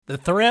The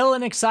thrill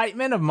and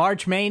excitement of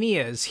March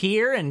Mania is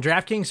here, and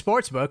DraftKings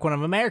Sportsbook, one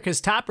of America's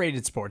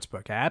top-rated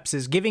sportsbook apps,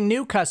 is giving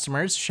new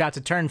customers a shot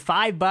to turn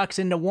 $5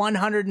 into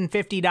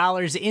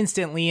 $150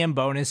 instantly in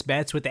bonus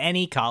bets with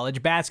any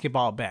college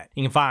basketball bet.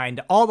 You can find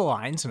all the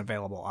lines and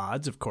available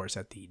odds, of course,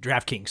 at the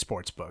DraftKings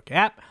Sportsbook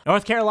app.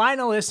 North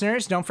Carolina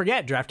listeners, don't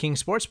forget,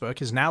 DraftKings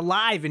Sportsbook is now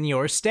live in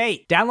your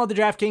state. Download the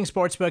DraftKings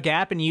Sportsbook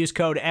app and use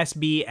code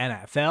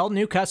SBNFL.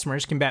 New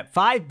customers can bet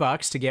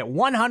 $5 to get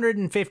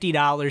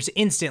 $150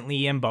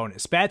 instantly in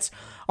bonus bets,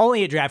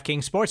 only at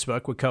DraftKings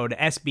Sportsbook with code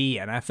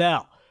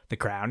SBNFL. The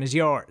crown is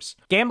yours.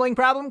 Gambling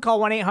problem? Call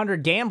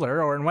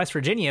 1-800-GAMBLER, or in West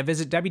Virginia,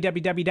 visit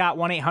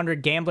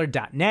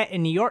www.1800gambler.net.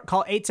 In New York,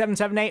 call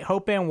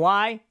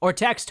 877-8-HOPE-NY or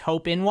text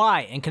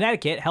HOPE-NY. In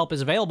Connecticut, help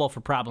is available for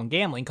problem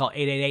gambling. Call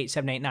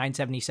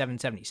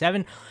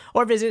 888-789-7777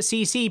 or visit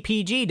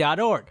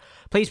ccpg.org.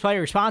 Please play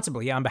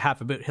responsibly on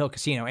behalf of Boot Hill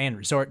Casino and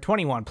Resort.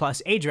 21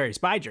 plus, age varies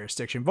by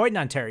jurisdiction. Void in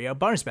Ontario.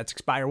 Bonus bets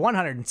expire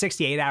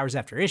 168 hours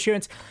after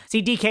issuance.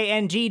 See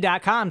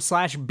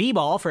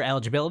dkng.com/bball for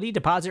eligibility,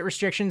 deposit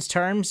restrictions,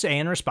 terms,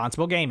 and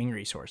responsible gaming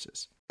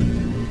resources.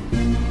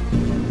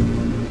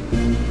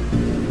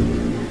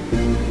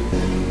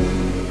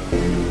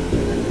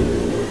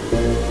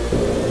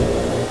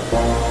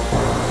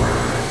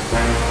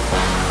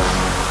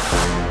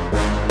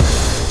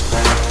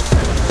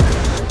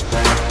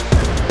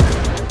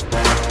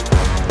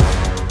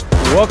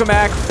 Welcome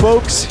back,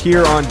 folks,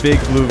 here on Big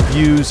Blue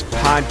Views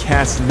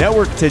Podcast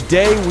Network.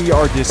 Today we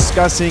are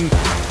discussing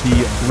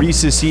the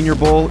Reese's Senior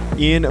Bowl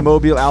in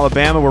Mobile,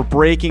 Alabama. We're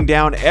breaking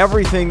down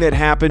everything that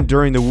happened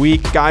during the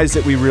week, guys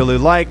that we really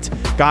liked,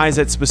 guys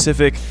at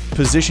specific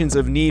positions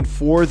of need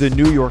for the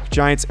New York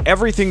Giants,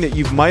 everything that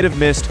you might have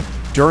missed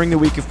during the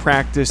week of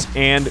practice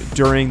and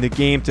during the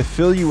game to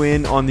fill you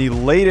in on the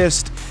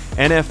latest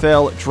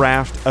NFL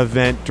draft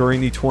event during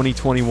the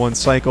 2021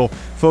 cycle.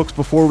 Folks,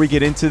 before we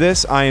get into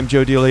this, I am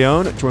Joe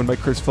DeLeon, joined by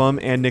Chris Flum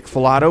and Nick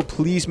Filato.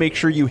 Please make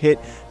sure you hit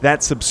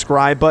that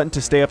subscribe button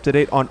to stay up to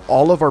date on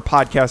all of our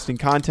podcasting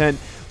content.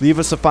 Leave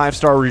us a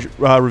 5-star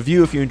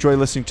review if you enjoy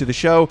listening to the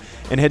show,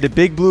 and head to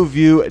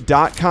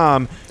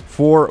bigblueview.com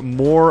for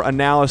more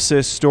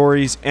analysis,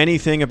 stories,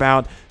 anything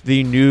about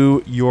the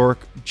New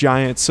York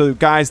Giants. So,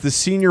 guys, the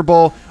Senior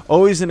Bowl,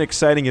 always an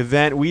exciting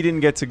event. We didn't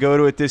get to go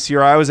to it this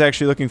year. I was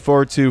actually looking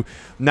forward to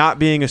not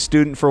being a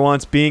student for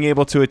once, being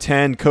able to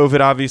attend.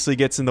 COVID obviously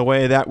gets in the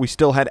way of that. We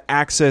still had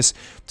access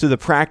to the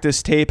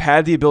practice tape,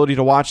 had the ability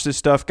to watch this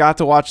stuff, got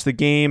to watch the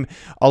game.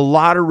 A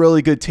lot of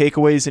really good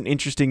takeaways and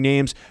interesting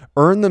names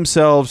earned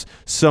themselves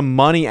some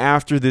money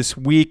after this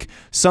week.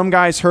 Some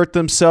guys hurt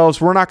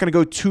themselves. We're not going to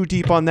go too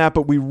deep on that,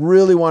 but we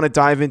really want to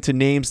dive into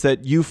names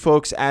that you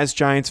folks as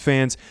Giants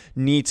fans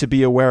need to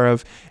be aware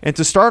of. And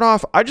to start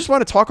off, I just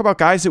want to talk about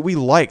guys that we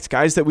liked,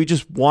 guys that we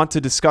just want to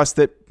discuss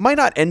that might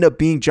not end up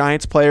being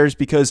Giants players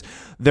because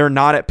they're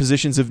not at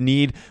positions of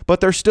need,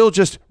 but they're still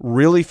just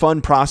really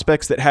fun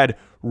prospects that had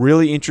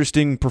really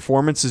interesting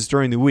performances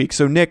during the week.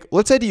 So, Nick,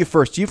 let's head to you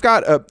first. You've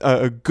got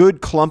a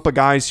good clump of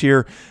guys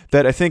here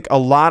that I think a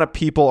lot of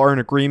people are in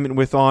agreement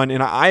with on,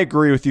 and I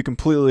agree with you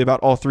completely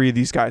about all three of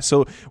these guys.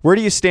 So where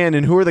do you stand,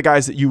 and who are the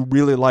guys that you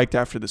really liked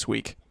after this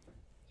week?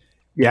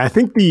 Yeah, I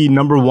think the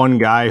number one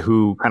guy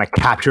who kind of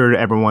captured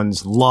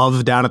everyone's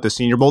love down at the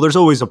Senior Bowl, there's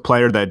always a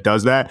player that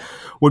does that,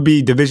 would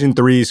be Division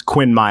III's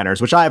Quinn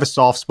Miners, which I have a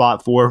soft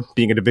spot for,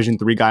 being a Division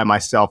III guy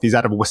myself. He's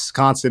out of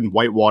Wisconsin,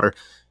 Whitewater.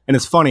 And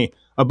it's funny,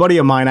 a buddy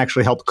of mine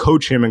actually helped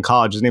coach him in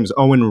college. His name is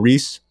Owen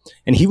Reese.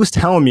 And he was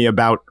telling me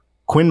about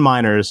Quinn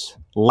Miners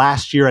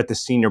last year at the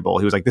Senior Bowl.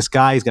 He was like, this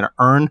guy is going to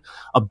earn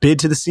a bid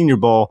to the Senior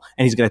Bowl,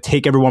 and he's going to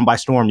take everyone by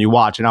storm. You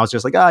watch. And I was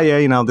just like, oh,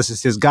 yeah, this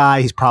is his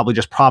guy. He's probably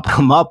just propping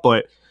him up.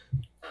 But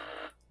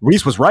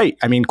Reese was right.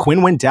 I mean,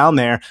 Quinn went down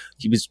there.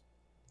 He was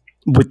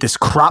with this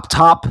crop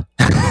top,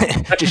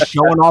 just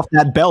showing off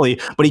that belly,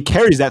 but he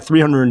carries that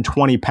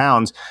 320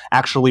 pounds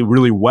actually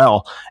really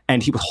well.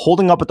 And he was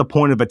holding up at the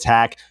point of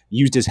attack,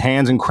 used his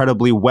hands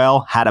incredibly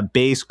well, had a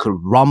base, could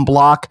run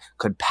block,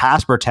 could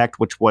pass protect,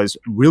 which was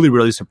really,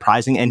 really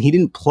surprising. And he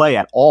didn't play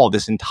at all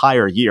this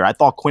entire year. I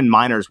thought Quinn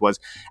Miners was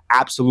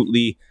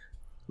absolutely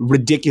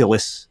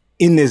ridiculous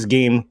in this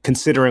game,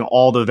 considering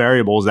all the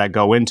variables that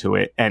go into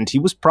it. And he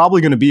was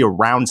probably going to be a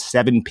round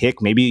 7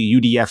 pick, maybe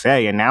a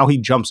UDFA. And now he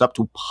jumps up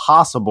to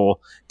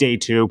possible day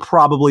 2,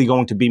 probably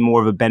going to be more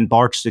of a Ben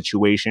Barch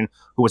situation,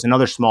 who was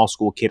another small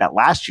school kid at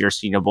last year's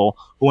Senior Bowl,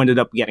 who ended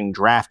up getting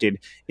drafted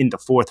in the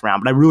 4th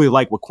round. But I really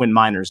like what Quinn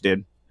Miners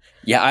did.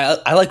 Yeah,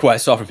 I like what I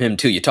saw from him,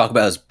 too. You talk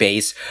about his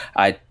base.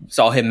 I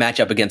saw him match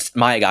up against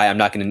my guy. I'm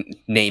not going to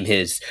name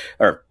his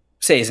or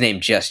say his name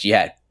just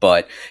yet,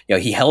 but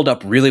he held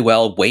up really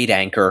well, weighed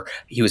anchor.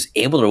 He was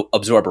able to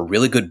absorb a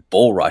really good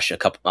bull rush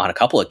on a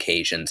couple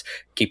occasions,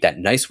 keep that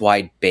nice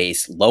wide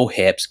base, low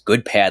hips,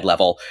 good pad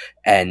level.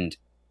 And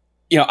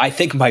I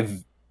think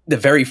the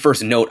very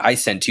first note I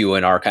sent to you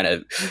in our kind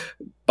of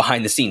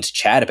behind the scenes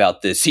chat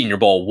about the Senior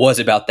Bowl was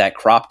about that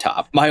crop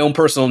top. My own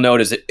personal note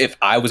is that if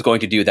I was going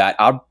to do that,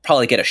 I'd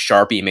probably get a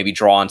Sharpie and maybe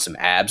draw on some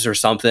abs or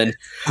something.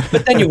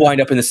 But then you wind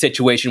up in the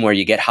situation where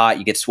you get hot,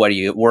 you get sweaty,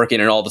 you get working,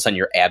 and all of a sudden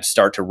your abs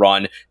start to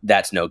run.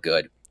 That's no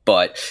good.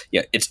 But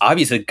yeah, it's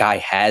obvious the guy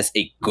has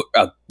a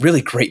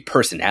really great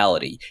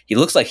personality. He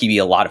looks like he'd be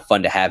a lot of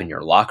fun to have in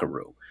your locker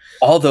room.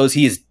 All those,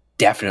 he is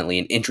definitely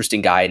an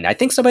interesting guy, and I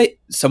think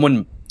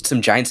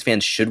some Giants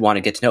fans should want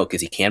to get to know because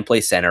he can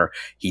play center.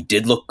 He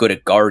did look good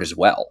at guard as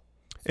well.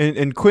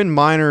 And Quinn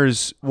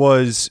Miners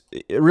was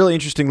really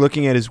interesting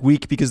looking at his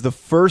week because the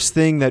first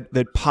thing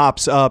that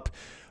pops up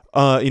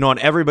on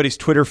everybody's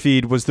Twitter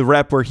feed was the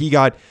rep where he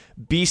got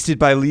beasted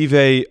by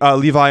Levi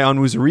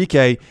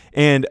Onwuzurike,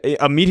 and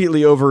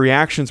immediately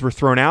overreactions were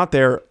thrown out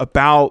there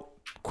about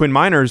Quinn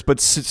Miners. But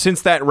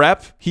since that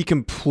rep, he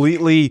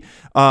completely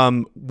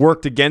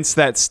worked against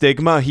that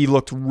stigma. He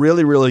looked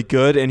really, really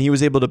good, and he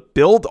was able to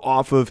build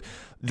off of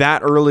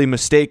that early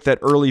mistake, that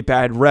early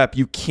bad rep.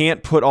 You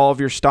can't put all of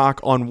your stock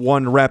on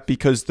one rep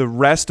because the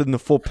rest and the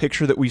full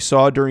picture that we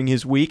saw during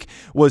his week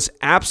was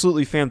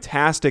absolutely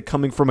fantastic,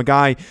 coming from a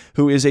guy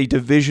who is a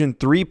Division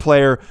III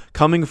player,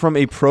 coming from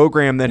a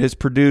program that has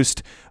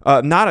produced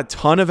not a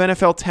ton of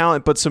NFL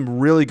talent, but some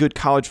really good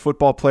college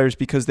football players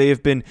because they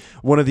have been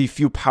one of the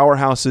few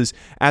powerhouses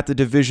at the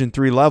Division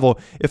III level.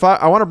 If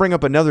I want to bring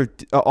up another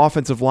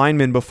offensive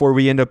lineman before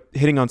we end up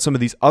hitting on some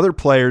of these other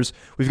players,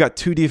 we've got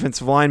two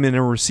defensive linemen and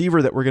a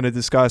receiver that we're going to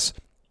discuss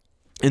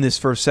in this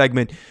first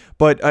segment.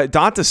 But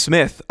Donta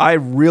Smith, I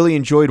really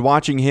enjoyed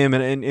watching him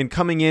and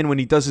coming in when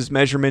he does his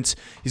measurements.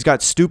 He's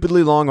got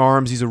stupidly long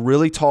arms. He's a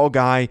really tall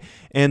guy.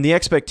 And the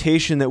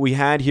expectation that we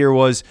had here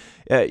was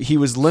he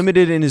was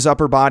limited in his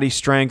upper body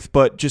strength,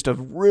 but just a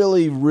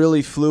really,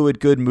 really fluid,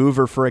 good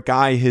mover for a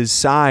guy his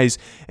size.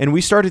 And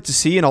we started to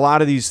see in a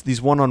lot of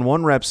these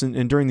one-on-one reps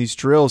and during these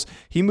drills,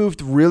 he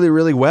moved really,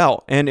 really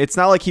well. And it's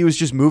not like he was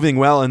just moving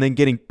well and then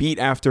getting beat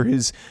after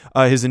his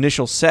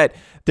initial set.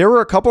 There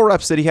were a couple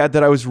reps that he had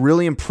that I was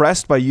really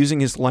impressed by, using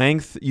his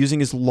length, using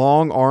his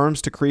long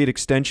arms to create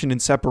extension and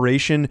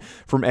separation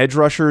from edge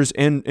rushers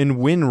and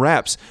win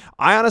reps.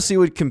 I honestly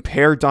would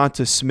compare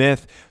Donta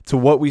Smith to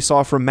what we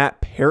saw from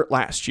Matt Parrott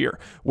last year,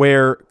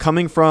 where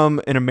coming from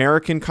an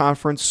American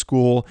Conference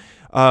school,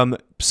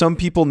 some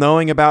people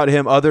knowing about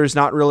him, others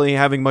not really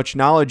having much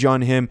knowledge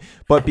on him,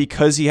 but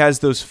because he has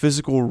those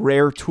physical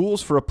rare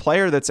tools for a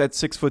player that's at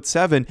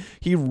 6'7",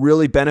 he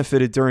really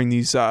benefited during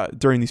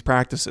these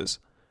practices.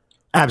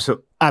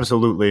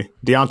 Absolutely.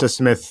 Donta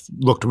Smith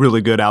looked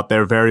really good out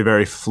there. Very,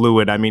 very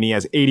fluid. I mean, he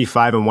has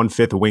 85 and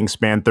 1/5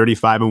 wingspan,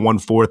 35 and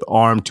 1/4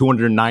 arm,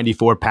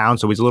 294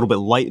 pounds. So he's a little bit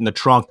light in the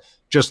trunk,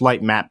 just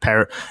like Matt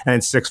Parrott, and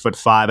then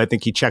 6'5". I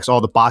think he checks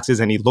all the boxes,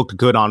 and he looked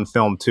good on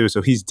film too.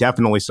 So he's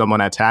definitely someone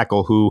at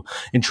tackle who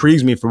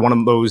intrigues me for one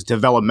of those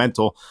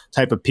developmental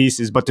type of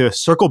pieces. But to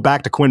circle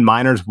back to Quinn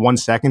Miners 1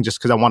 second, just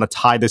because I want to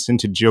tie this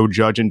into Joe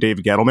Judge and Dave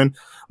Gettleman.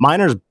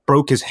 Miners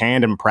broke his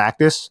hand in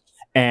practice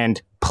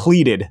and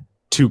pleaded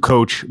to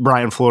Coach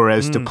Brian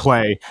Flores to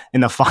play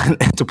in the final,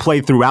 to play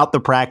throughout the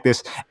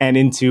practice and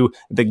into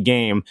the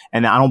game.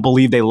 And I don't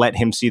believe they let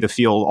him see the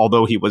field,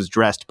 although he was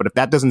dressed. But if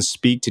that doesn't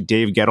speak to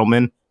Dave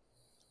Gettleman,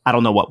 I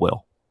don't know what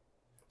will.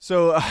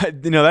 So,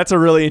 that's a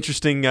really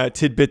interesting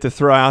tidbit to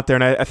throw out there.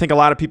 And I think a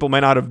lot of people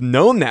might not have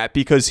known that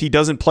because he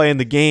doesn't play in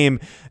the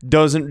game.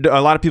 A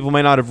lot of people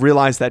might not have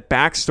realized that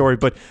backstory,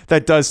 but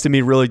that does to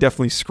me really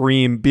definitely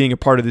scream being a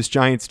part of this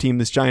Giants team,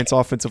 this Giants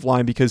offensive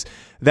line, because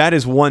that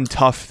is one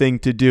tough thing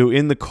to do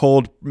in the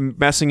cold,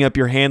 messing up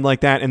your hand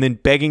like that and then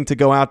begging to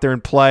go out there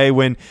and play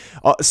when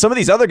some of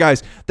these other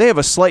guys, they have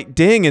a slight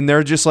ding and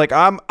they're just like,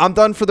 I'm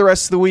done for the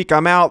rest of the week.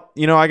 I'm out.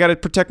 I got to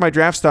protect my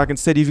draft stock.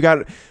 Instead, you've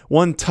got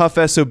one tough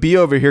SOB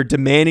over here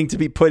demanding to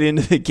be put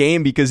into the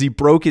game because he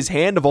broke his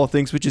hand of all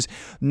things, which is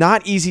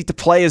not easy to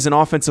play as an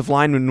offensive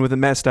lineman with a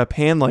messed up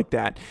hand like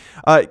that.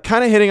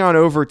 Kind of hitting on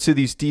over to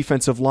these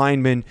defensive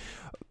linemen.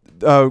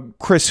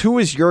 Chris, who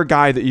is your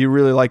guy that you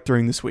really liked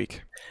during this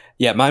week?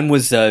 Yeah, mine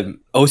was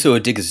Osa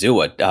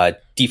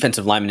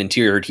Odigizua,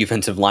 interior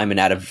defensive lineman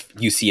out of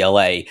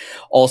UCLA.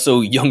 Also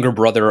younger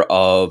brother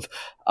of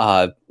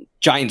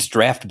Giants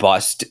draft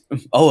bust,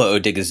 Oa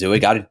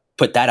Odigizua. Got to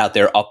put that out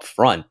there up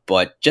front.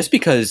 But just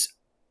because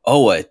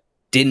Oa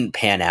didn't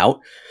pan out,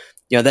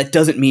 that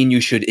doesn't mean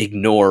you should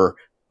ignore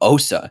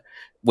Osa,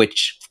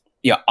 which,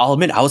 I'll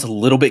admit I was a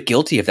little bit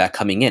guilty of that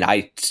coming in.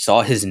 I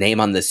saw his name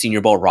on the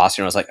Senior Bowl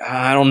roster and I was like,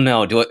 I don't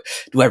know. Do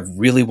I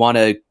really want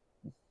to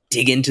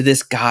dig into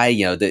this guy?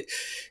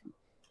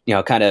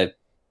 Kind of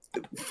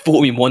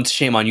fool me once,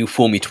 shame on you,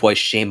 fool me twice,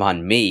 shame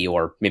on me,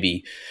 or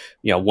maybe,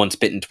 once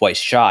bitten, twice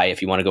shy,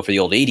 if you want to go for the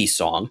old 80s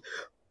song.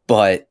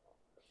 But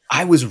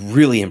I was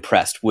really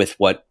impressed with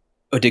what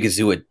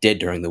Odigizua did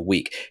during the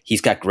week.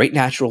 He's got great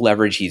natural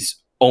leverage.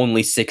 He's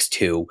only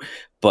 6'2",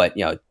 but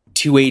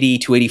 280,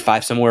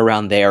 285, somewhere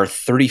around there,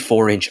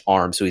 34-inch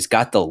arm. So he's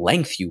got the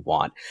length you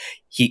want.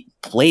 He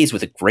plays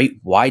with a great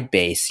wide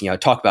base.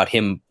 Talk about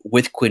him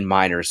with Quinn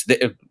Miners.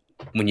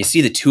 When you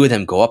see the two of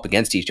them go up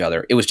against each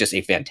other, it was just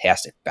a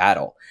fantastic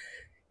battle.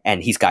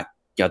 And he's got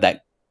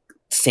that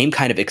same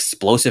kind of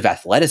explosive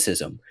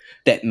athleticism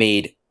that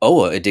made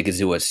Owa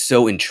Odigizua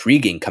so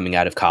intriguing coming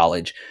out of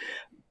college,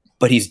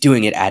 but he's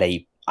doing it at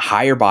a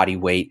higher body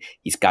weight.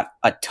 He's got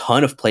a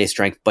ton of play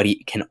strength, but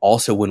he can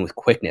also win with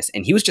quickness.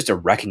 And he was just a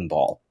wrecking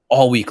ball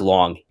all week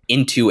long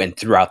into and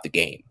throughout the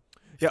game.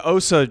 Yeah,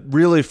 Osa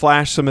really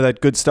flashed some of that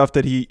good stuff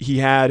that he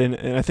had,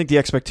 and I think the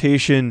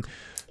expectation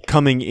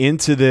coming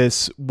into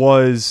this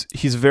was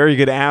he's a very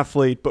good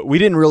athlete, but we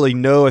didn't really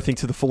know, I think,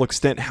 to the full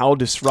extent how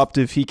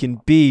disruptive he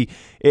can be.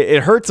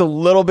 It hurts a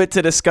little bit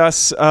to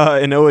discuss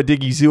an Owa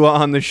Odigizua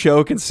on the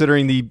show,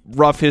 considering the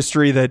rough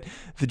history that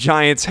the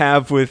Giants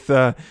have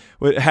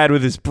had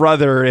with his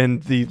brother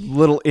and the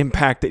little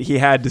impact that he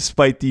had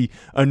despite the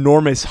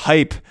enormous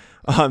hype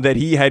that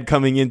he had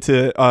coming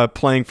into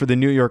playing for the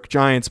New York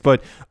Giants.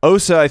 But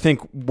Osa, I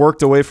think,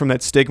 worked away from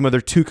that stigma.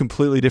 They're two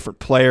completely different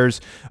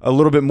players, a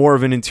little bit more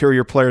of an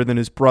interior player than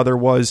his brother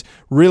was.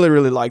 Really,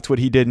 really liked what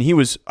he did, and he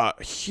was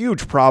a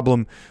huge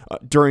problem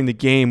during the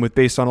game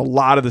based on a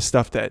lot of the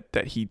stuff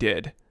that he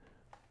did.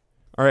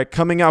 All right,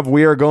 coming up,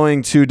 we are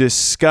going to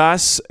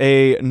discuss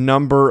a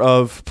number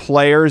of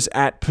players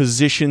at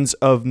positions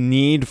of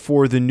need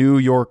for the New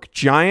York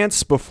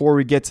Giants. Before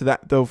we get to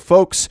that, though,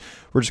 folks,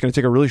 we're just going to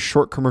take a really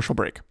short commercial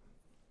break.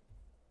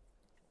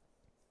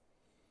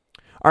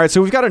 All right, so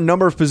we've got a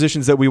number of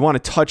positions that we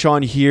want to touch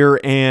on here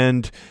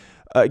and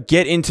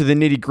get into the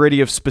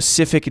nitty-gritty of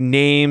specific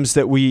names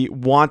that we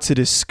want to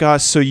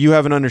discuss so you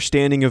have an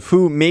understanding of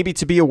who maybe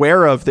to be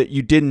aware of that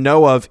you didn't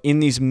know of in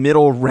these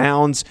middle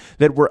rounds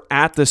that were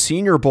at the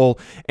Senior Bowl.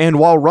 And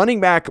while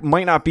running back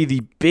might not be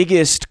the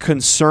biggest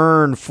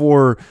concern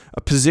for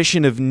a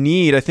position of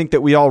need, I think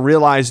that we all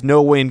realize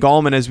no Wayne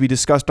Gallman, as we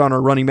discussed on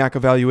our running back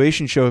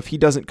evaluation show, if he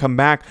doesn't come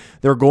back,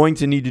 they're going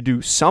to need to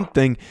do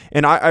something.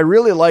 And I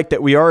really like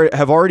that we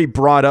have already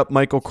brought up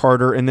Michael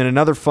Carter, and then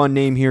another fun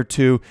name here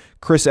too,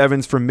 Chris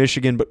Evans from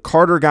Michigan. But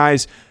Carter,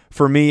 guys,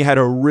 for me, had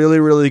a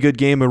really, really good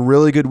game, a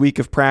really good week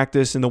of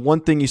practice. And the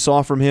one thing you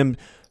saw from him,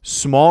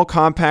 small,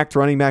 compact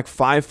running back,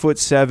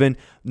 5'7",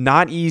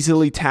 not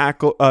easily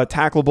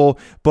tackleable,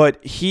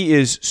 but he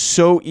is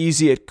so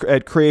easy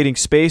at creating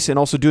space and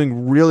also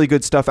doing really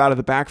good stuff out of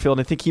the backfield.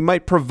 And I think he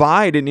might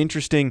provide an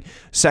interesting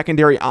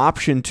secondary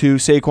option to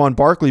Saquon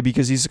Barkley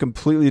because he's a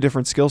completely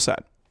different skill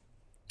set.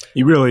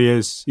 He really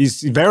is.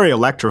 He's very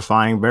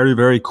electrifying, very,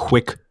 very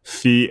quick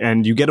feet,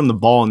 and you get him the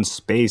ball in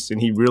space, and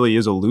he really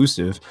is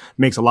elusive.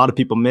 Makes a lot of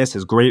people miss,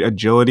 has great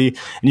agility,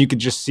 and you could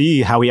just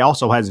see how he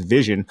also has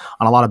vision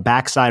on a lot of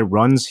backside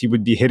runs. He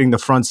would be hitting the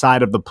front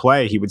side of the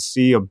play. He would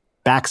see a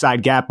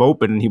backside gap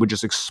open, and he would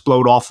just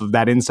explode off of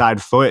that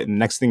inside foot, and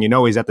next thing you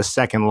know, he's at the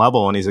second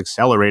level, and he's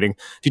accelerating.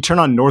 If you turn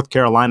on North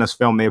Carolina's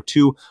film, they have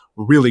two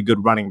really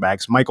good running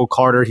backs. Michael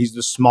Carter, he's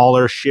the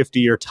smaller,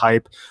 shiftier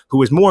type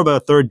who is more of a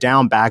third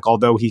down back,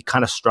 although he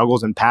kind of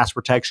struggles in pass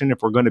protection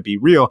if we're going to be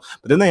real.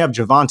 But then they have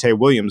Javonte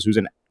Williams, who's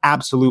an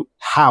absolute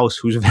house,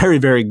 who's very,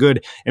 very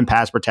good in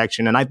pass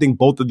protection. And I think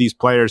both of these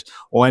players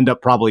will end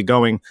up probably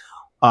going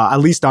at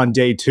least on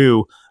day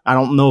 2. I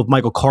don't know if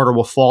Michael Carter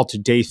will fall to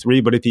day 3,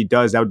 but if he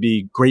does, that would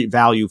be great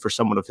value for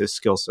someone of his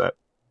skill set.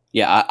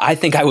 Yeah, I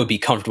think I would be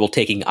comfortable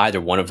taking either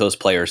one of those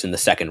players in the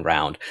second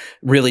round,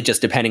 really just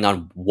depending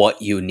on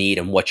what you need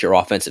and what your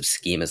offensive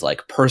scheme is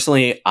like.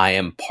 Personally, I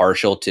am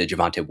partial to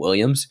Javonte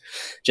Williams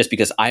just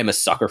because I am a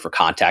sucker for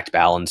contact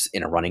balance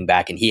in a running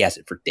back, and he has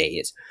it for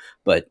days.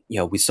 But,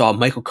 we saw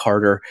Michael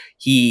Carter.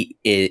 He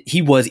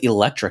was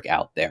electric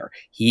out there.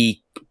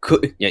 He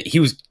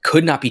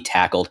could not be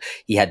tackled.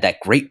 He had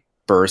that great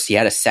burst. He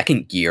had a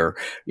second gear,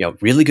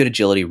 really good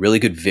agility, really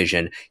good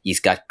vision.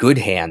 He's got good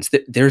hands.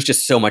 There's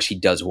just so much he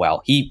does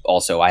well. He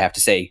also, I have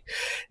to say,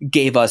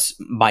 gave us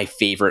my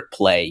favorite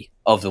play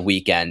of the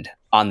weekend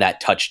on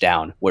that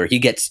touchdown where he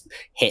gets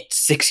hit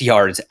 6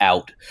 yards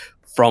out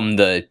from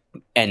the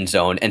end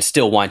zone and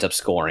still winds up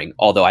scoring.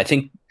 Although I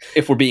think,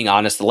 if we're being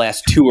honest, the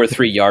last 2 or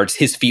 3 yards,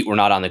 his feet were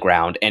not on the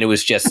ground, and it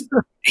was just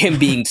him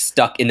being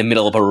stuck in the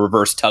middle of a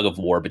reverse tug of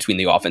war between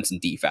the offense and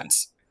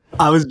defense.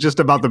 I was just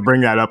about to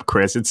bring that up,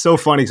 Chris. It's so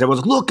funny because I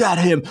was, look at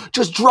him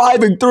just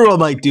driving through. I'm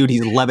like, dude,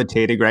 he's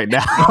levitating right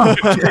now.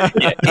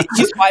 Yeah,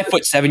 he's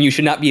 5'7". You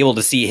should not be able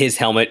to see his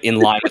helmet in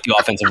line with the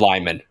offensive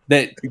lineman.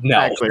 No.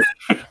 Exactly.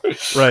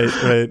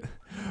 Right.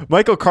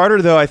 Michael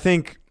Carter, though, I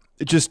think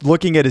just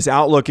looking at his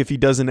outlook, if he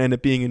doesn't end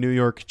up being a New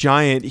York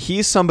Giant,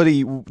 he's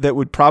somebody that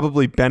would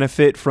probably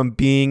benefit from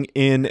being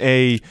in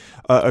a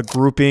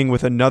grouping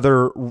with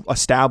another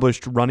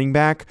established running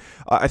back.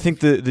 I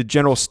think the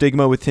general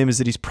stigma with him is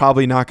that he's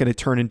probably not going to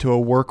turn into a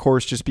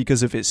workhorse just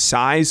because of his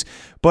size.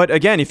 But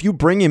again, if you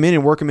bring him in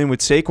and work him in with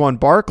Saquon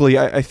Barkley,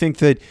 I think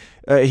that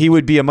he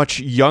would be a much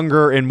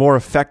younger and more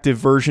effective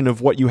version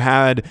of what you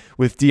had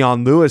with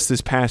Dion Lewis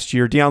this past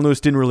year. Dion Lewis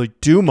didn't really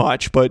do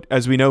much, but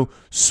as we know,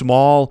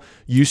 small,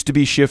 used to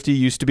be shifty,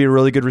 used to be a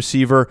really good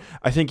receiver.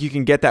 I think you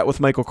can get that with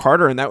Michael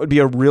Carter, and that would be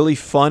a really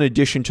fun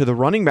addition to the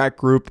running back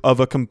group of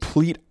a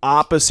complete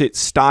opposite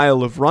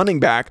style of running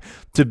back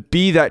to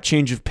be that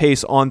change of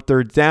pace on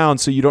third down,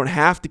 so you don't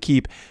have to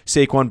keep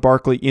Saquon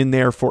Barkley in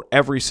there for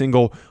every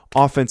single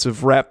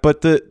offensive rep.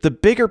 But the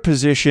bigger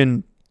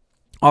position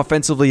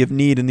offensively of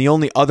need. And the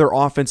only other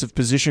offensive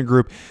position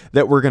group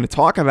that we're going to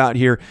talk about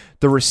here,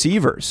 the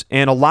receivers.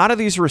 And a lot of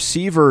these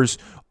receivers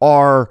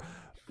are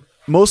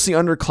mostly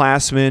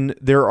underclassmen.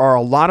 There are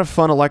a lot of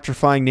fun,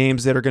 electrifying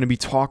names that are going to be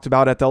talked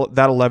about at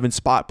that 11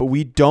 spot, but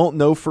we don't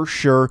know for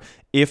sure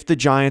if the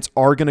Giants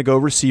are going to go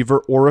receiver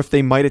or if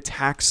they might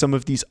attack some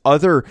of these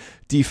other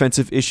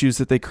defensive issues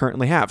that they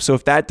currently have. So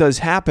if that does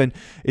happen,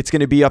 it's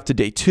going to be up to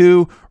day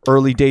 2,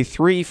 early day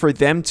 3 for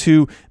them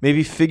to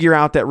maybe figure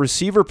out that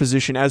receiver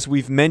position, as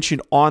we've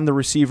mentioned on the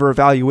receiver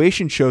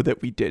evaluation show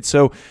that we did.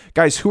 So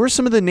guys, who are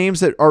some of the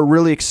names that are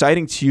really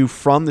exciting to you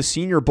from the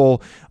Senior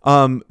Bowl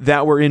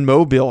that were in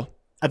Mobile?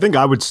 I think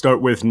I would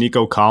start with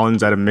Nico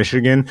Collins out of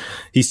Michigan.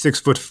 He's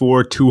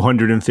 6'4",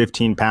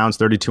 215 pounds,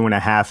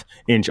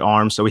 32.5-inch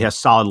arms. So he has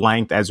solid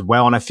length as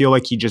well. And I feel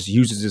like he just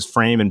uses his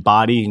frame and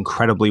body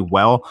incredibly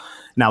well.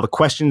 Now, the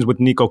questions with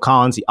Nico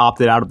Collins, he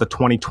opted out of the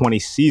 2020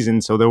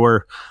 season. So there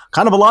were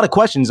kind of a lot of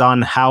questions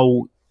on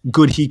how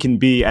good he can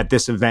be at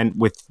this event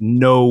with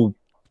no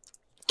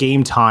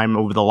game time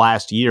over the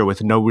last year,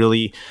 with no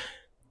really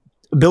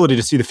ability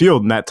to see the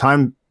field in that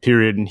time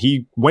period. And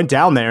he went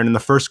down there, and in the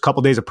first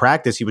couple days of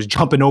practice, he was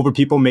jumping over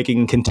people,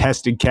 making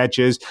contested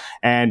catches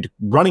and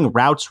running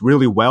routes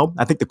really well.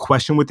 I think the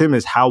question with him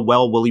is how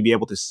well will he be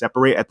able to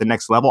separate at the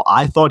next level?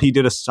 I thought he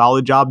did a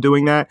solid job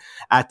doing that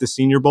at the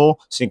Senior Bowl,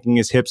 sinking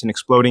his hips and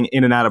exploding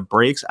in and out of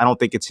breaks. I don't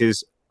think it's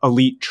his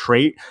elite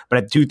trait, but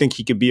I do think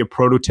he could be a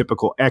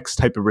prototypical X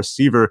type of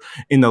receiver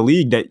in the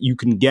league that you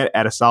can get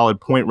at a solid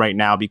point right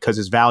now, because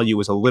his value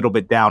is a little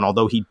bit down,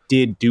 although he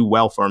did do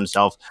well for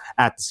himself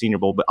at the Senior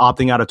Bowl. But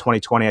opting out of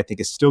 2020, I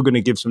think, is still going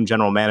to give some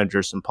general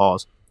managers some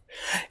pause.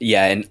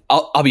 Yeah, and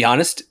I'll be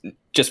honest,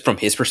 just from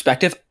his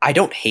perspective, I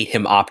don't hate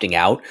him opting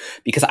out,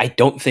 because I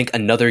don't think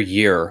another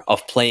year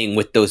of playing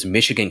with those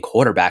Michigan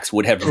quarterbacks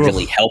would have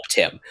really helped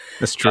him.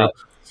 That's true.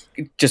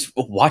 Just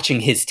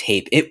watching his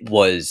tape, it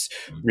was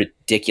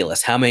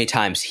ridiculous how many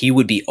times he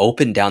would be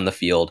open down the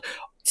field,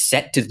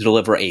 set to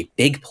deliver a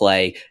big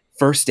play,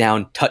 first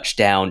down,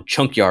 touchdown,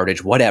 chunk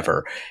yardage,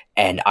 whatever,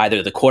 and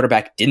either the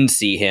quarterback didn't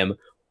see him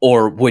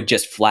or would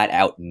just flat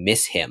out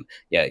miss him.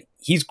 Yeah,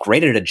 he's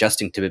great at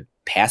adjusting to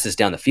passes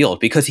down the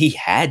field because he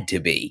had to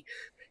be.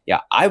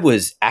 Yeah, I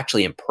was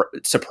actually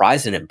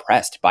surprised and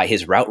impressed by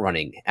his route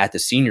running at the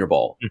Senior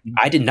Bowl. Mm-hmm.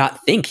 I did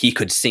not think he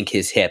could sink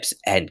his hips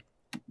and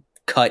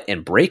cut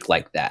and break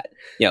like that.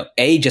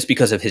 Just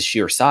because of his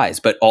sheer size,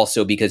 but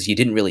also because you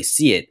didn't really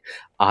see it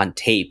on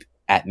tape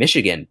at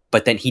Michigan,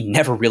 but then he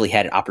never really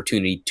had an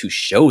opportunity to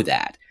show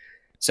that.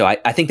 So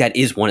I think that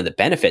is one of the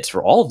benefits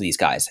for all of these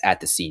guys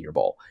at the Senior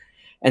Bowl.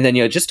 And then,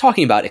 just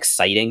talking about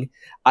exciting,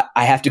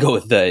 I have to go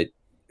with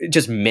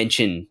just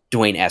mention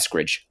Dwayne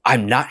Eskridge.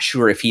 I'm not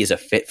sure if he is a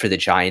fit for the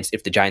Giants,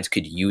 if the Giants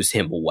could use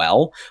him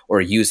well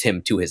or use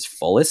him to his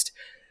fullest.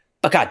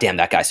 But goddamn,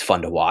 that guy's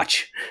fun to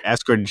watch.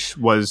 Eskridge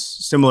was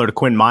similar to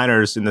Quinn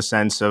Miners in the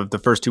sense of the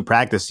first 2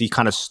 practices, he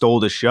kind of stole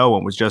the show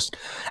and was just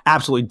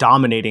absolutely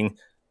dominating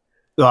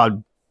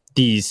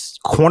these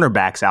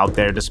cornerbacks out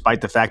there, despite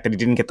the fact that he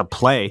didn't get to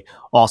play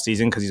all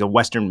season because he's a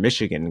Western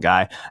Michigan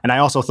guy. And I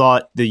also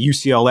thought the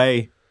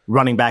UCLA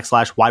running back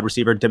 / wide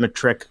receiver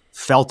Demetric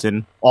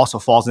Felton also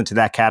falls into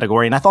that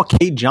category. And I thought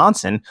Cade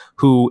Johnson,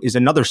 who is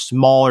another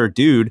smaller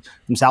dude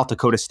from South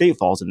Dakota State,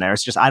 falls in there.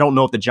 It's just, I don't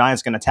know if the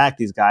Giants can attack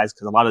these guys,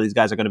 because a lot of these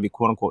guys are going to be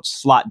quote unquote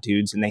slot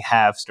dudes, and they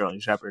have Sterling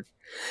Shepard.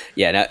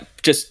 Yeah, now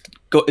just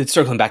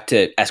circling back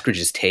to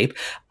Eskridge's tape,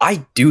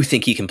 I do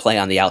think he can play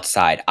on the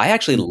outside. I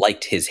actually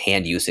liked his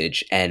hand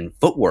usage and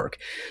footwork,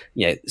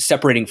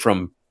 separating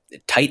from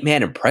tight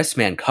man and press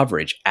man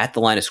coverage at the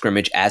line of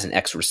scrimmage as an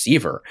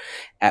ex-receiver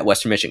at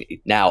Western Michigan.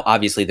 Now,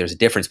 obviously, there's a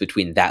difference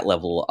between that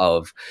level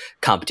of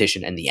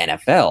competition and the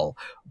NFL,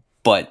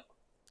 but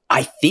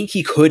I think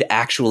he could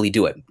actually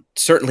do it.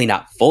 Certainly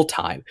not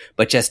full-time,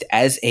 but just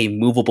as a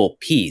movable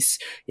piece.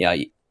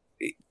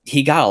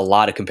 He got a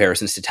lot of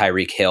comparisons to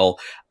Tyreek Hill.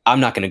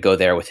 I'm not going to go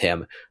there with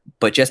him,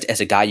 but just as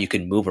a guy you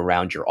can move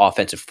around your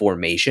offensive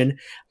formation,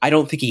 I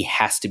don't think he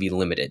has to be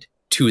limited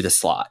to the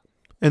slot.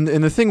 And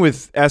the thing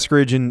with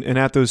Eskridge and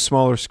at those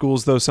smaller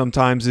schools, though,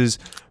 sometimes is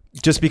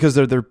just because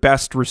they're their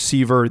best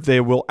receiver,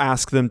 they will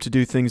ask them to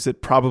do things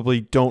that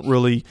probably don't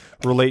really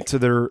relate to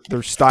their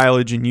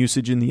stylage and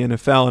usage in the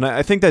NFL. And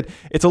I think that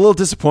it's a little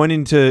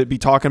disappointing to be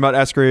talking about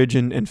Eskridge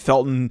and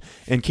Felton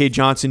and Cade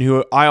Johnson,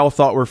 who I all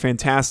thought were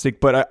fantastic.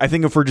 But I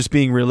think if we're just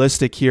being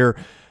realistic here,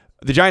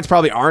 the Giants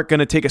probably aren't going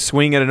to take a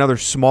swing at another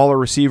smaller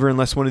receiver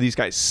unless one of these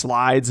guys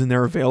slides and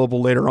they're available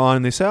later on.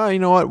 And they say, oh, you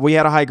know what? We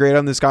had a high grade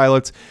on this guy.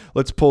 Let's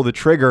pull the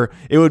trigger.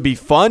 It would be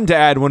fun to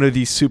add one of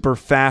these super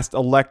fast,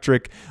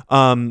 electric,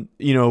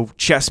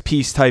 chess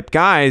piece type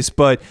guys.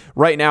 But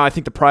right now, I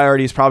think the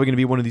priority is probably going to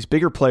be one of these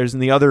bigger players.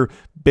 And the other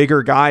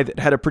bigger guy that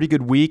had a pretty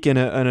good week and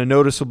a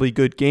noticeably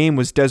good game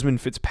was Desmond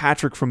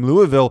Fitzpatrick from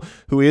Louisville,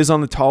 who is on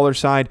the taller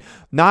side.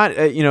 Not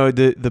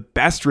the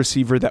best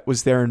receiver that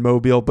was there in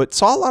Mobile, but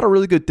saw a lot of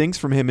really good things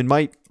from him and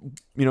might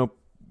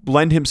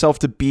lend himself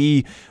to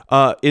be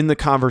in the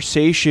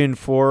conversation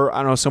for, I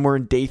don't know, somewhere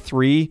in day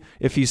 3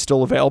 if he's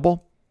still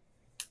available.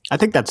 I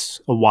think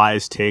that's a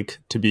wise take,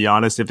 to be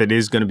honest. If it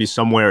is going to be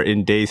somewhere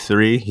in day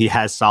 3, he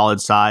has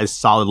solid size,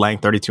 solid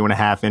length,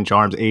 32.5-inch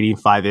arms,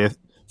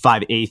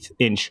 85/8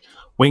 inch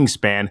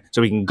wingspan,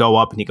 so he can go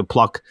up and he can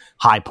pluck,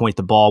 high point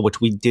the ball,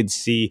 which we did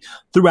see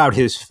throughout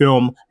his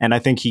film. And I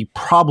think he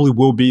probably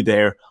will be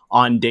there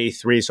on day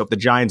 3. So if the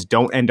Giants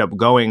don't end up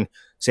going,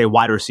 say,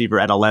 wide receiver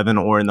at 11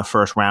 or in the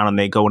first round, and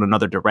they go in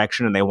another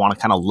direction and they want to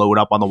kind of load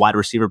up on the wide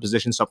receiver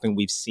position, something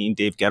we've seen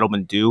Dave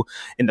Gettleman do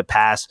in the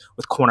past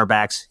with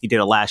cornerbacks. He did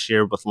it last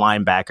year with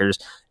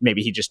linebackers.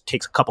 Maybe he just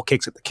takes a couple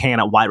kicks at the can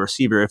at wide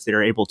receiver if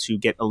they're able to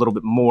get a little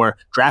bit more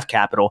draft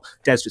capital.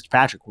 Dez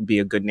Fitzpatrick would be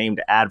a good name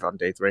to add on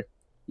day 3.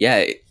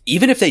 Yeah,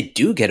 even if they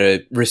do get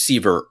a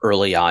receiver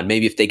early on,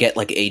 maybe if they get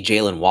like a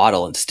Jalen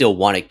Waddle and still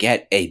want to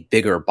get a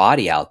bigger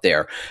body out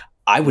there,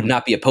 I would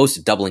not be opposed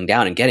to doubling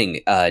down and getting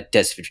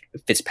Dez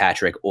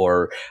Fitzpatrick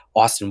or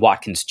Austin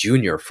Watkins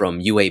Jr. from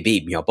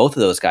UAB. Both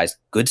of those guys,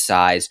 good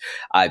size.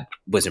 I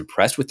was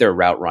impressed with their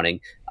route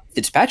running.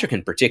 Fitzpatrick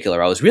in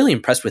particular, I was really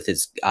impressed with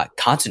his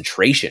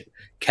concentration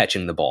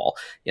catching the ball.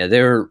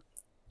 There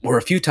were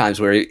a few times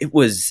where it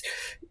was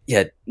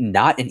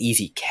not an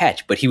easy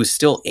catch, but he was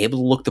still able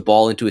to look the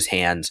ball into his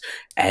hands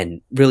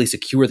and really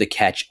secure the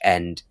catch.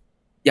 And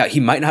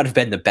he might not have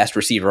been the best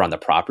receiver on the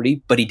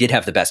property, but he did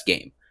have the best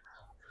game.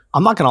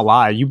 I'm not going to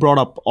lie. You brought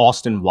up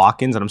Austin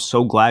Watkins, and I'm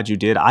so glad you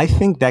did. I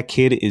think that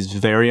kid is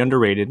very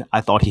underrated.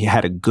 I thought he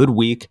had a good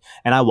week,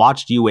 and I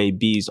watched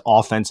UAB's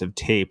offensive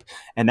tape,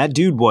 and that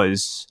dude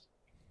was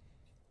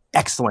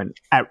excellent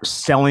at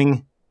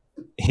selling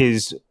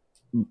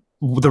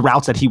the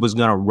routes that he was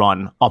going to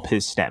run up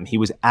his stem. He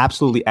was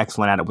absolutely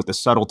excellent at it with the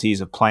subtleties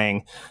of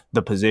playing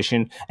the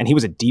position. And he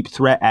was a deep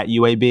threat at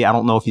UAB. I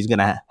don't know if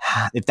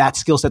if that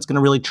skill set's going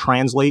to really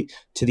translate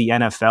to the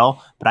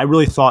NFL, but I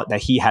really thought that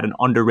he had an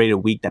underrated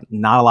week that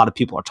not a lot of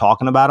people are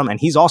talking about him. And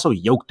he's also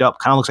yoked up,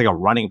 kind of looks like a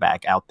running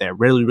back out there,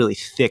 really, really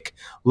thick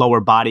lower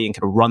body and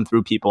can run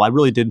through people. I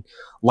really did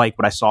like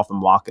what I saw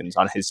from Watkins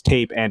on his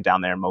tape and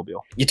down there in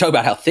Mobile. You talk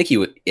about how thick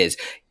he is.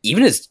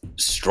 Even as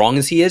strong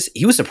as he is,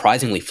 he was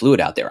surprisingly fluid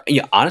out there.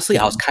 Honestly,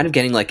 I was kind of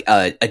getting like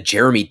a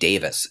Jeremy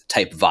Davis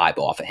type vibe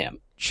off of him.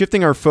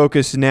 Shifting our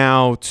focus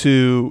now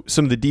to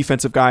some of the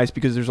defensive guys,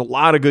 because there's a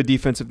lot of good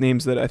defensive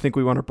names that I think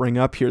we want to bring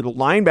up here. The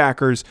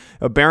linebackers,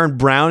 Baron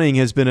Browning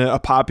has been a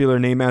popular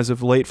name as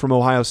of late from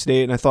Ohio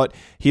State, and I thought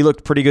he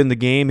looked pretty good in the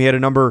game. He had a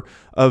number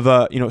of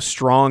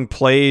strong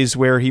plays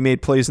where he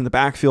made plays in the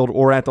backfield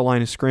or at the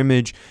line of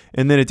scrimmage.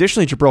 And then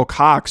additionally, Jabril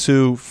Cox,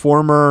 who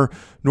former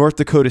North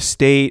Dakota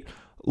State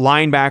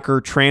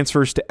linebacker,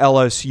 transfers to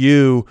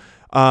LSU,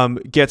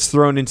 gets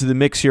thrown into the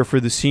mix here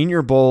for the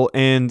Senior Bowl,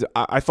 and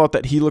I thought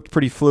that he looked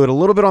pretty fluid, a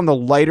little bit on the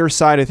lighter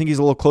side. I think he's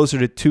a little closer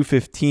to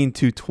 215,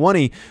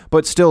 220,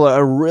 but still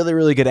a really,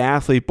 really good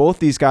athlete. Both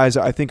these guys,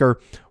 I think, are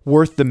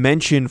worth the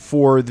mention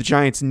for the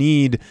Giants'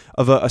 need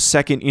of a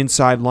second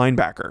inside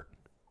linebacker.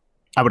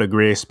 I would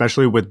agree,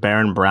 especially with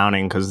Baron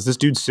Browning, because this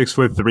dude's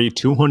 6'3",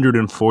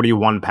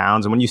 241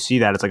 pounds. And when you see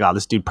that, it's like, oh,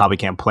 this dude probably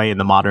can't play in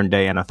the modern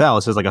day NFL.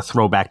 This is like a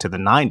throwback to the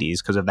 90s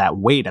because of that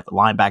weight at the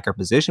linebacker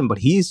position, but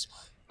he's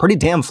pretty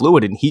damn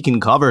fluid, and he can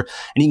cover,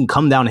 and he can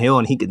come downhill,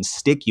 and he can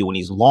stick you when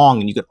he's long,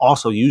 and you can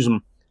also use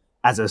him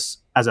as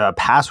a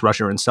pass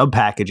rusher in sub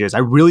packages. I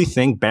really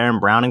think Baron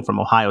Browning from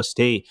Ohio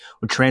State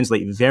would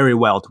translate very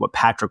well to what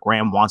Patrick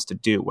Graham wants to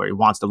do, where he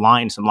wants to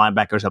line some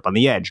linebackers up on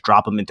the edge,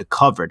 drop him into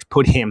coverage,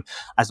 put him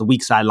as a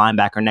weak side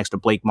linebacker next to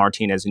Blake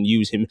Martinez and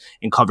use him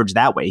in coverage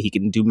that way. He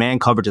can do man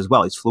coverage as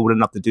well. He's fluid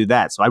enough to do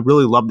that. So I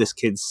really love this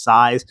kid's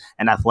size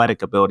and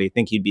athletic ability. I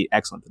think he'd be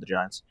excellent for the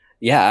Giants.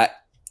 Yeah,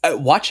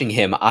 watching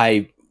him,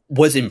 I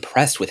was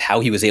impressed with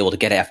how he was able to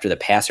get after the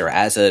passer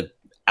as a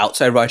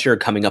outside rusher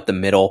coming up the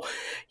middle.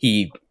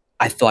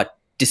 I thought,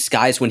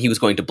 disguised when he was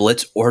going to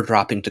blitz or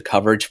drop into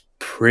coverage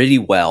pretty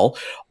well.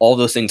 All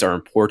those things are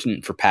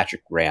important for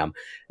Patrick Graham.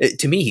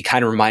 To me, he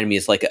kind of reminded me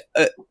as like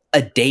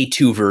a day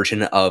 2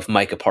 version of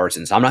Micah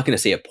Parsons. I'm not going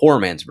to say a poor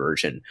man's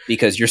version,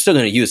 because you're still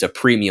going to use a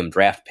premium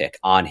draft pick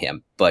on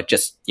him, but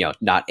just,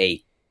 not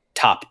a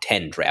top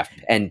 10 draft.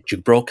 And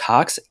Jabril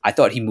Cox, I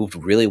thought he moved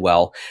really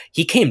well.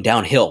 He came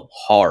downhill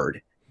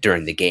hard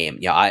during the game.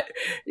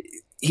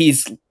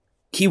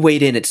 He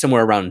weighed in at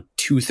somewhere around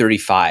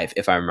 235,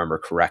 if I remember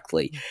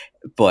correctly,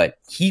 but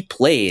he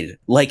played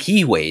like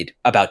he weighed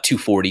about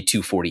 240,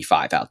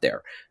 245 out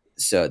there.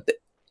 So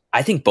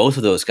I think both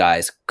of those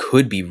guys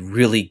could be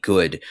really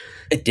good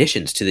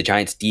additions to the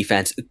Giants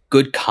defense,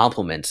 good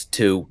complements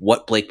to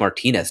what Blake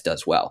Martinez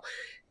does well.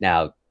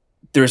 Now,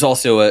 there's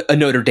also a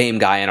Notre Dame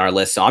guy on our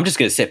list, so I'm just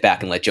going to sit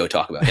back and let Joe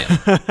talk about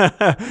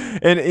him.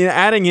 And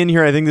adding in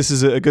here, I think this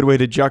is a good way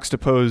to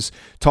juxtapose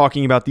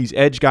talking about these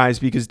edge guys,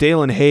 because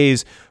Dalen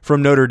Hayes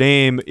from Notre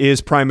Dame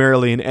is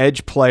primarily an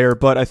edge player,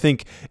 but I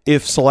think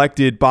if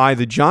selected by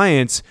the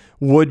Giants,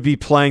 would be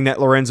playing that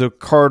Lorenzo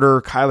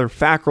Carter, Kyler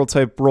Fackrell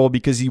type role,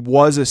 because he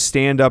was a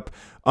stand-up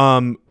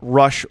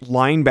rush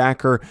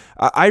linebacker.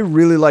 I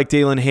really like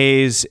Dalen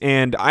Hayes,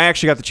 and I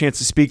actually got the chance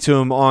to speak to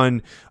him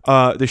on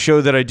the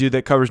show that I do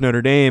that covers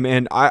Notre Dame,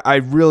 and I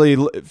really,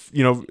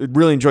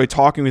 really enjoy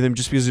talking with him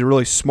just because he's a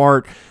really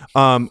smart,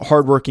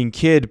 hardworking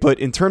kid. But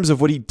in terms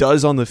of what he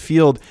does on the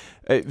field,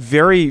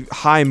 very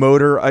high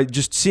motor.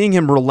 Just seeing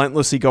him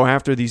relentlessly go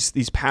after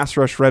these pass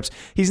rush reps.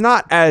 He's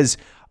not as,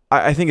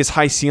 I think, as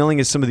high ceiling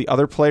as some of the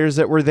other players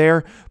that were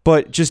there,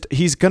 but just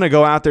he's going to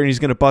go out there and he's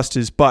going to bust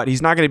his butt.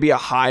 He's not going to be a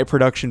high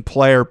production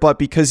player, but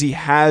because he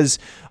has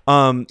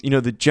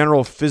the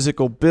general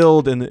physical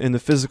build and the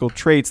physical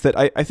traits, that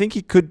I think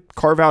he could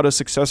carve out a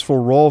successful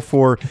role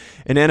for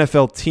an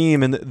NFL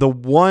team. And the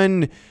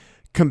one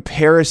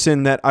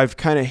comparison that I've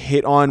kind of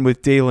hit on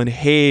with Dalen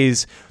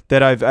Hayes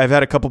that I've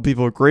had a couple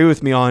people agree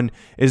with me on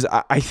is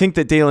I think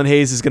that Dalen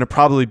Hayes is going to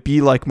probably be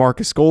like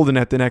Marcus Golden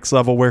at the next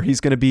level, where he's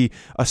going to be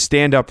a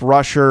stand-up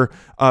rusher,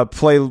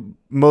 play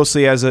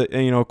mostly as a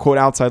quote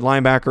outside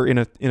linebacker in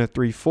a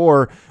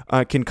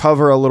 3-4, can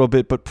cover a little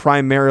bit, but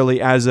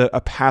primarily as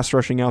a pass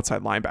rushing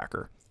outside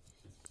linebacker.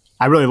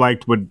 I really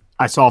liked what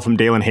I saw from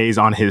Dalen Hayes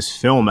on his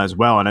film as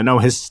well. And I know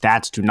his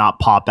stats do not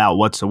pop out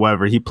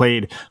whatsoever. He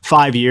played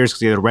 5 years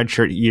because he had a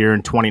redshirt year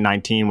in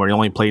 2019 where he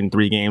only played in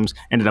 3 games,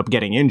 ended up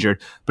getting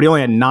injured, but he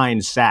only had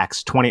 9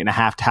 sacks,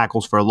 20.5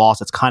 tackles for a loss.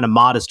 That's kind of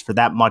modest for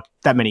that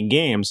many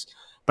games.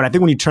 But I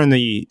think when you turn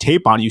the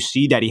tape on, you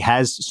see that he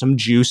has some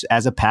juice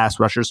as a pass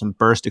rusher, some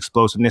burst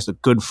explosiveness, a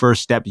good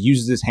first step,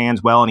 uses his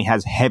hands well, and he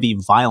has heavy,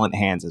 violent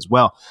hands as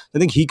well. I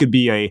think he could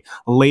be a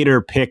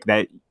later pick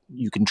that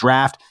you can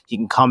draft. He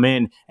can come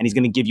in and he's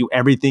going to give you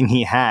everything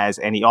he has.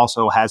 And he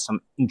also has some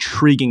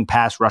intriguing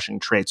pass rushing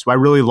traits. So I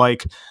really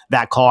like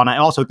that call. And I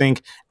also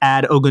think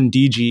Ad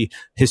Ogundiji,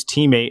 his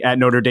teammate at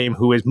Notre Dame,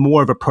 who is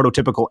more of a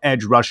prototypical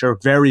edge rusher,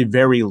 very,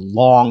 very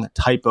long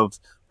type of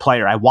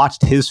player. I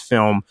watched his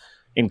film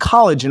in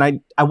college, and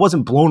I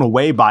wasn't blown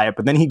away by it,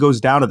 but then he goes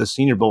down to the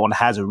Senior Bowl and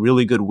has a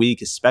really good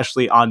week,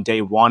 especially on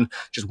day one,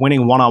 just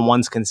winning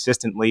one-on-ones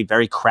consistently,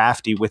 very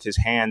crafty with his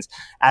hands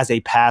as a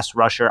pass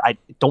rusher. I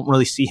don't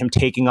really see him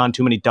taking on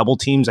too many double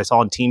teams. I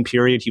saw in team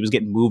period, he was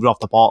getting moved off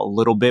the ball a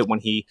little bit when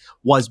he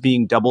was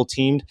being double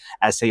teamed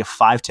as, say, a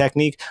 5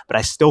 technique, but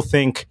I still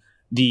think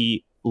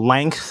the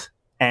length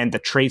and the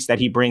traits that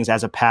he brings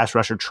as a pass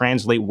rusher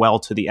translate well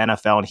to the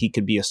NFL, and he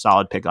could be a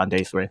solid pick on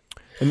day 3.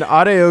 And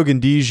Ade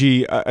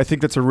Ogundiji, I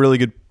think that's a really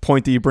good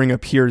point that you bring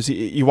up here. Is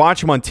you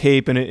watch him on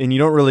tape, and you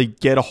don't really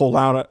get a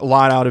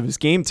lot out of his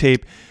game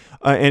tape,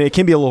 and it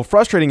can be a little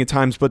frustrating at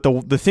times. But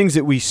the things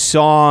that we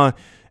saw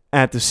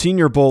at the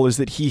Senior Bowl is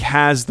that he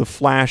has the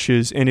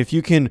flashes, and if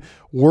you can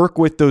work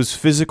with those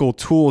physical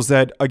tools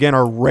that, again,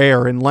 are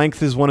rare, and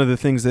length is one of the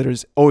things that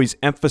is always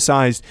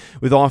emphasized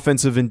with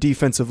offensive and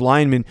defensive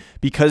linemen,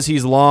 because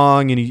he's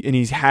long and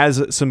he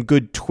has some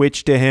good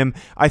twitch to him.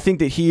 I think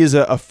that he is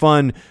a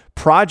fun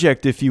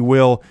project, if you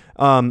will,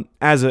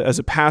 as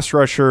a pass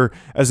rusher,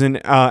 as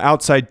an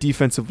outside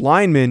defensive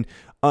lineman,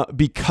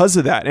 because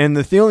of that. And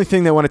the only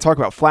thing that I want to talk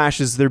about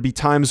flash is there'd be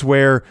times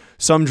where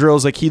some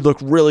drills, like, he'd look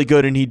really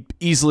good and he'd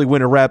easily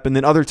win a rep, and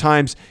then other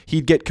times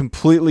he'd get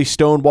completely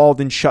stonewalled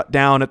and shut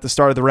down at the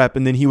start of the rep,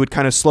 and then he would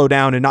kind of slow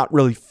down and not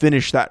really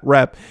finish that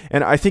rep.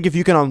 And I think if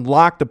you can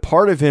unlock the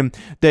part of him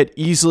that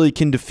easily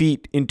can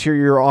defeat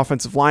interior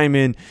offensive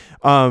linemen,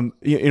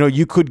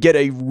 you could get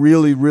a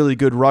really, really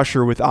good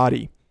rusher with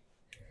Adi.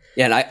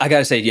 Yeah, and I got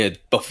to say,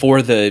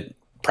 before the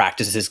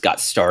practices got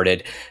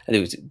started, it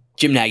was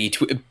Jim Nagy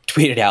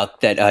tweeted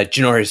out that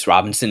Janoris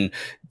Robinson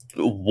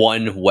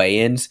won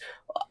weigh-ins.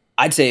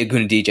 I'd say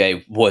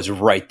Ogundiji was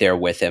right there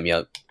with him.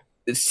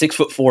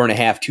 6'4.5",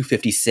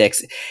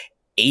 256,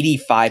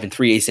 85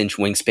 3/8 inch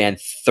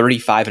wingspan,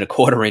 35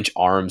 1/4 inch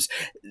arms.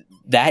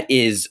 That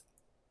is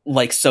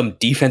like some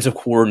defensive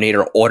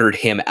coordinator ordered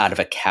him out of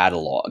a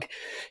catalog.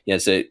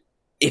 So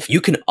if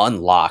you can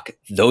unlock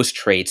those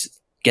traits,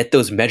 get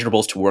those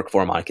measurables to work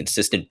for him on a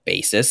consistent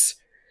basis,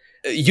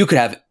 you could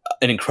have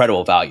an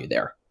incredible value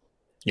there.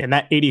 Yeah, and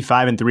that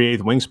 85 3/8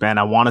 wingspan,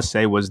 I want to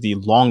say, was the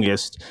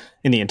longest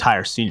in the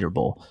entire Senior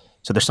Bowl.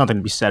 So there's something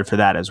to be said for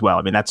that as well.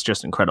 I mean, that's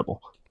just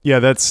incredible. Yeah,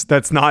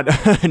 that's not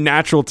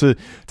natural to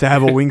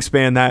have a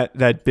wingspan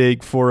that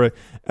big for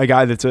a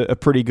guy that's a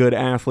pretty good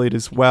athlete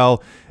as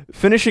well.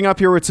 Finishing up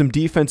here with some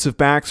defensive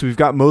backs, we've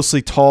got mostly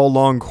tall,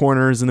 long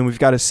corners, and then we've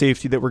got a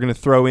safety that we're going to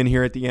throw in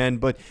here at the end.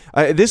 But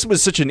this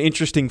was such an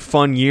interesting,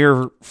 fun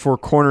year for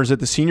corners at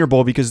the Senior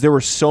Bowl because there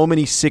were so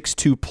many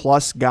 6'2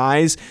 plus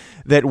guys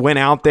that went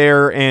out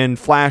there and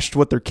flashed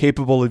what they're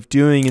capable of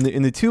doing.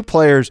 And the 2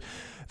 players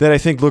that I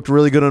think looked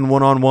really good on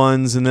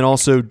one-on-ones, and then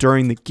also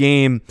during the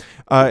game,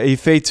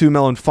 Ifeatu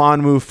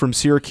Melifonwu from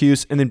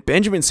Syracuse, and then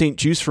Benjamin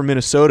St-Juste from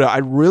Minnesota. I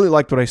really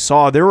liked what I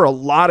saw. There were a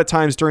lot of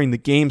times during the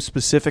game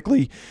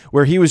specifically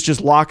where he was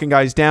just locking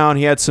guys down.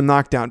 He had some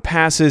knockdown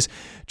passes.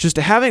 Just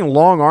having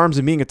long arms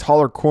and being a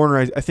taller corner,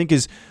 I think,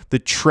 is the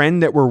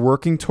trend that we're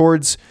working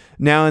towards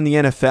now in the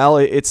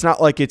NFL. It's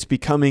not like it's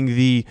becoming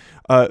the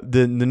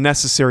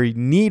necessary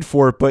need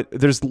for it, but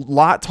there's a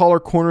lot taller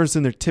corners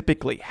than there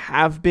typically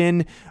have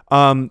been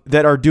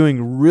that are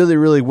doing really,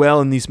 really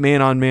well in these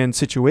man-on-man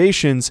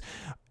situations.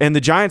 And the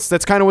Giants,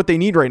 that's kind of what they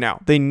need right now.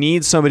 They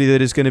need somebody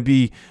that is going to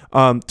be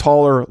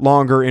taller,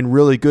 longer, and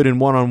really good in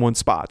one-on-one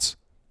spots.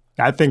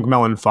 I think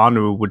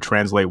Melifonwu would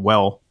translate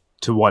well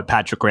to what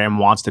Patrick Graham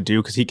wants to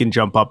do, because he can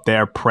jump up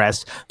there,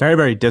 press, very,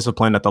 very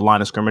disciplined at the line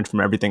of scrimmage from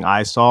everything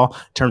I saw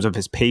in terms of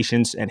his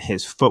patience and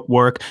his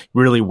footwork.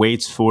 Really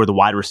waits for the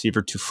wide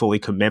receiver to fully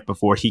commit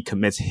before he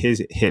commits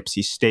his hips.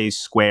 He stays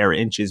square,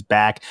 inches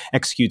back,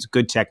 executes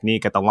good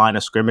technique at the line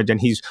of scrimmage, and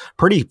he's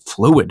pretty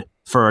fluid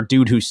for a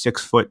dude who's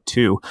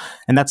 6'2".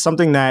 And that's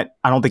something that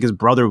I don't think his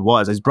brother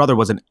was. His brother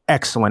was an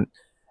excellent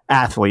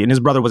athlete, and his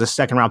brother was a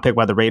second-round pick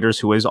by the Raiders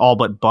who is all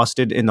but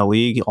busted in the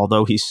league,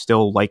 although he's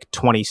still like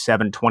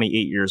 27, 28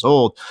 years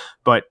old.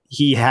 But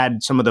he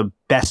had some of the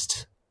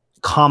best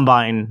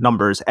combine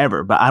numbers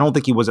ever, but I don't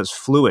think he was as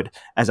fluid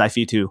as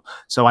Ifeatu.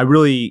 So I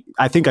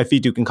think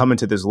Ifeatu can come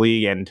into this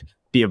league and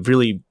be a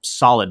really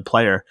solid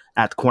player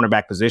at the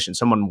cornerback position,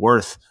 someone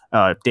worth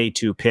a day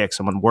 2 pick,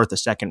 someone worth a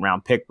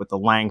second-round pick with the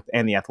length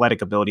and the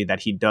athletic ability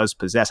that he does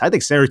possess. I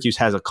think Syracuse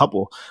has a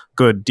couple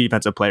good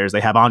defensive players. They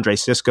have Andre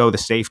Cisco, the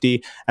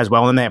safety, as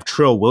well, and then they have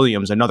Trill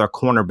Williams, another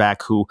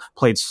cornerback who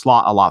played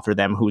slot a lot for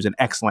them, who's an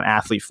excellent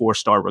athlete,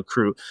 4-star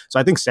recruit. So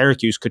I think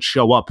Syracuse could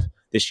show up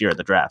this year at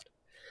the draft.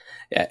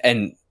 Yeah,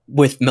 and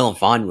with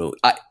Melifonwu,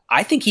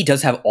 I think he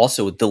does have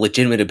also the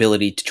legitimate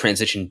ability to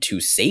transition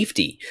to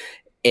safety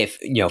if,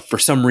 for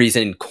some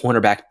reason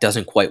cornerback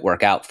doesn't quite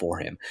work out for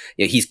him.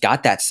 He's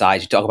got that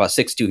size. You talk about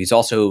 6'2", he's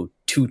also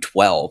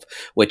 212,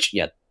 which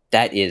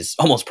that is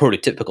almost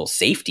prototypical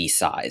safety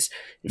size.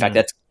 In fact,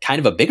 that's kind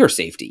of a bigger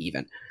safety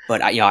even.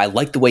 But I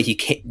like the way he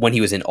came when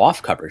he was in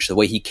off coverage, the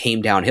way he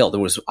came downhill. There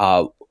was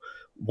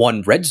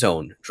one red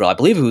zone drill, I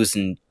believe it was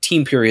in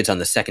team periods on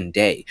the second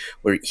day,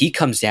 where he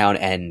comes down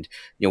and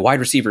wide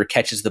receiver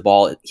catches the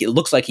ball. It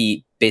looks like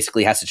he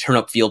basically has to turn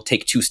up field,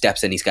 take 2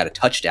 steps, and he's got a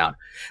touchdown.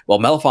 Well,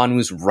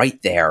 Melifonwu's right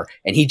there,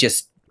 and he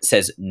just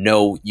says,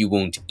 "No, you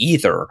won't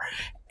either."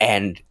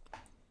 And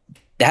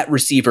that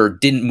receiver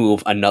didn't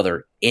move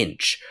another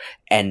inch.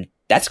 And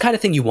that's the kind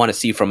of thing you want to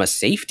see from a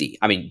safety.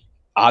 I mean,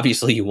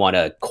 obviously you want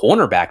a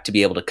cornerback to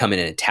be able to come in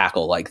and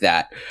tackle like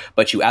that,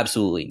 but you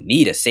absolutely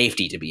need a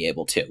safety to be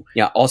able to.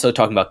 Also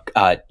talking about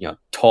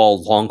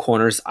tall, long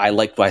corners, I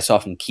liked what I saw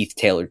from Keith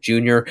Taylor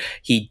Jr.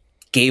 He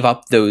gave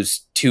up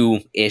those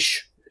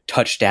 2-ish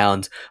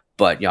touchdowns,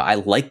 but I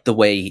liked the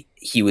way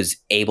he was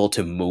able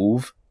to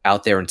move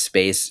out there in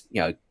space.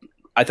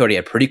 I thought he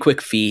had pretty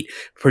quick feet,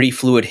 pretty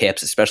fluid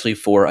hips, especially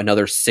for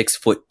another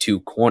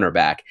 6'2"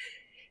 cornerback.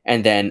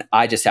 And then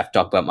I just have to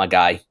talk about my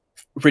guy,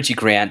 Richie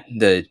Grant,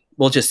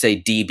 we'll just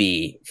say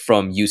DB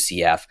from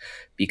UCF,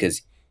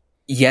 because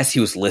yes, he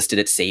was listed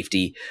at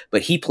safety,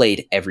 but he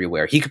played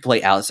everywhere. He could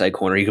play outside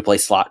corner. He could play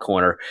slot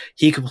corner.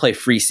 He could play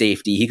free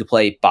safety. He could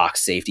play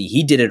box safety.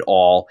 He did it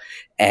all.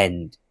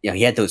 And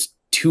he had those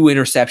 2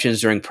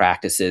 interceptions during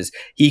practices.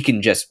 He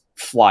can just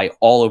fly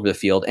all over the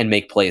field and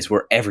make plays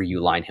wherever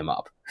you line him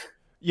up.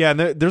 Yeah, and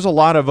there's a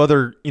lot of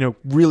other,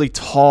 really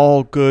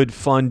tall, good,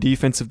 fun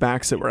defensive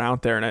backs that were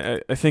out there.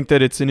 And I think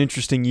that it's an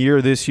interesting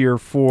year this year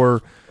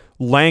for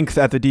length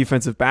at the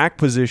defensive back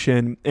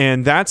position.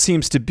 And that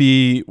seems to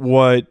be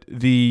what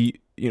the,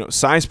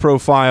 size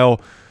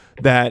profile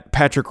that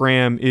Patrick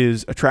Graham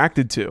is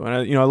attracted to.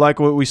 And, I like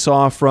what we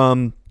saw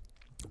from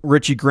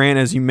Richie Grant,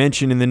 as you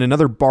mentioned, and then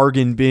another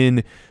bargain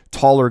bin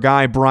taller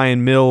guy,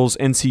 Brian Mills,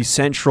 NC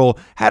Central,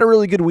 had a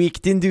really good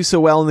week, didn't do so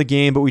well in the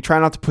game, but we try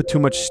not to put too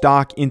much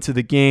stock into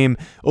the game.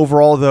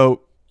 Overall,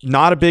 though,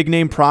 not a big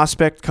name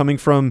prospect coming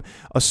from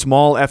a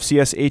small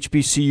FCS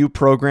HBCU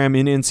program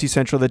in NC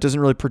Central that doesn't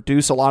really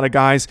produce a lot of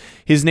guys.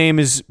 His name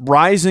is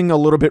rising a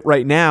little bit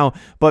right now,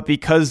 but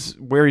because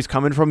where he's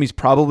coming from, he's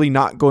probably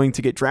not going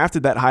to get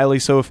drafted that highly.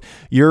 So if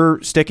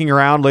you're sticking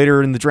around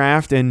later in the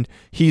draft and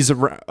he's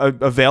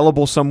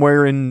available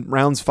somewhere in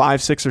rounds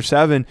 5, 6, or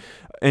 7,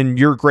 and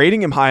you're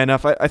grading him high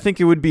enough, I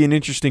think it would be an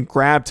interesting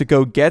grab to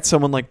go get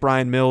someone like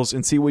Brian Mills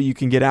and see what you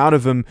can get out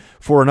of him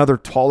for another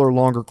taller,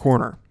 longer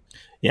corner.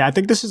 Yeah, I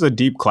think this is a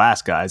deep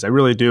class, guys. I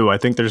really do. I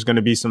think there's going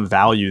to be some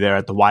value there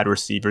at the wide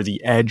receiver,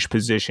 the edge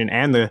position,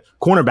 and the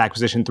cornerback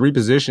position, 3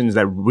 positions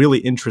that really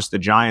interest the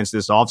Giants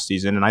this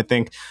offseason. And I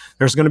think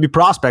there's going to be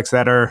prospects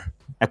that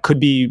could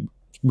be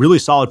really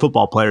solid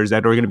football players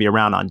that are going to be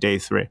around on day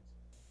 3.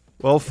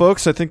 Well,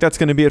 folks, I think that's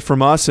going to be it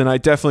from us, and I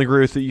definitely agree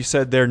with what you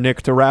said there,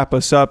 Nick, to wrap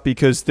us up,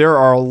 because there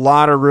are a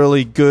lot of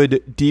really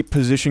good deep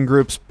position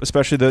groups,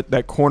 especially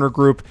that corner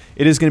group.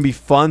 It is going to be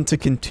fun to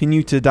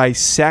continue to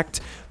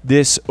dissect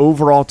this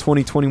overall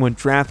 2021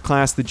 draft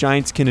class. The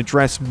Giants can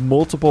address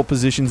multiple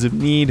positions of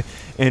need,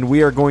 and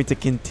we are going to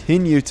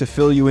continue to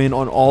fill you in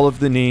on all of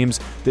the names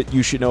that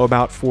you should know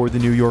about for the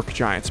New York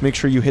Giants. Make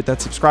sure you hit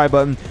that subscribe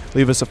button,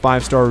 leave us a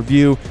 5-star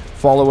review,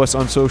 follow us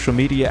on social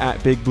media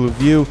at Big Blue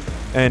View,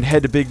 and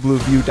head to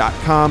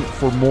bigblueview.com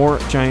for more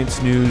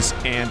Giants news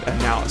and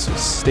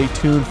analysis. Stay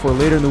tuned for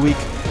later in the week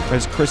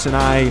as Chris and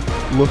I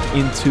look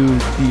into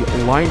the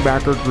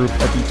linebacker group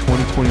at the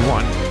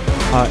 2021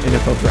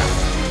 NFL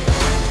Draft.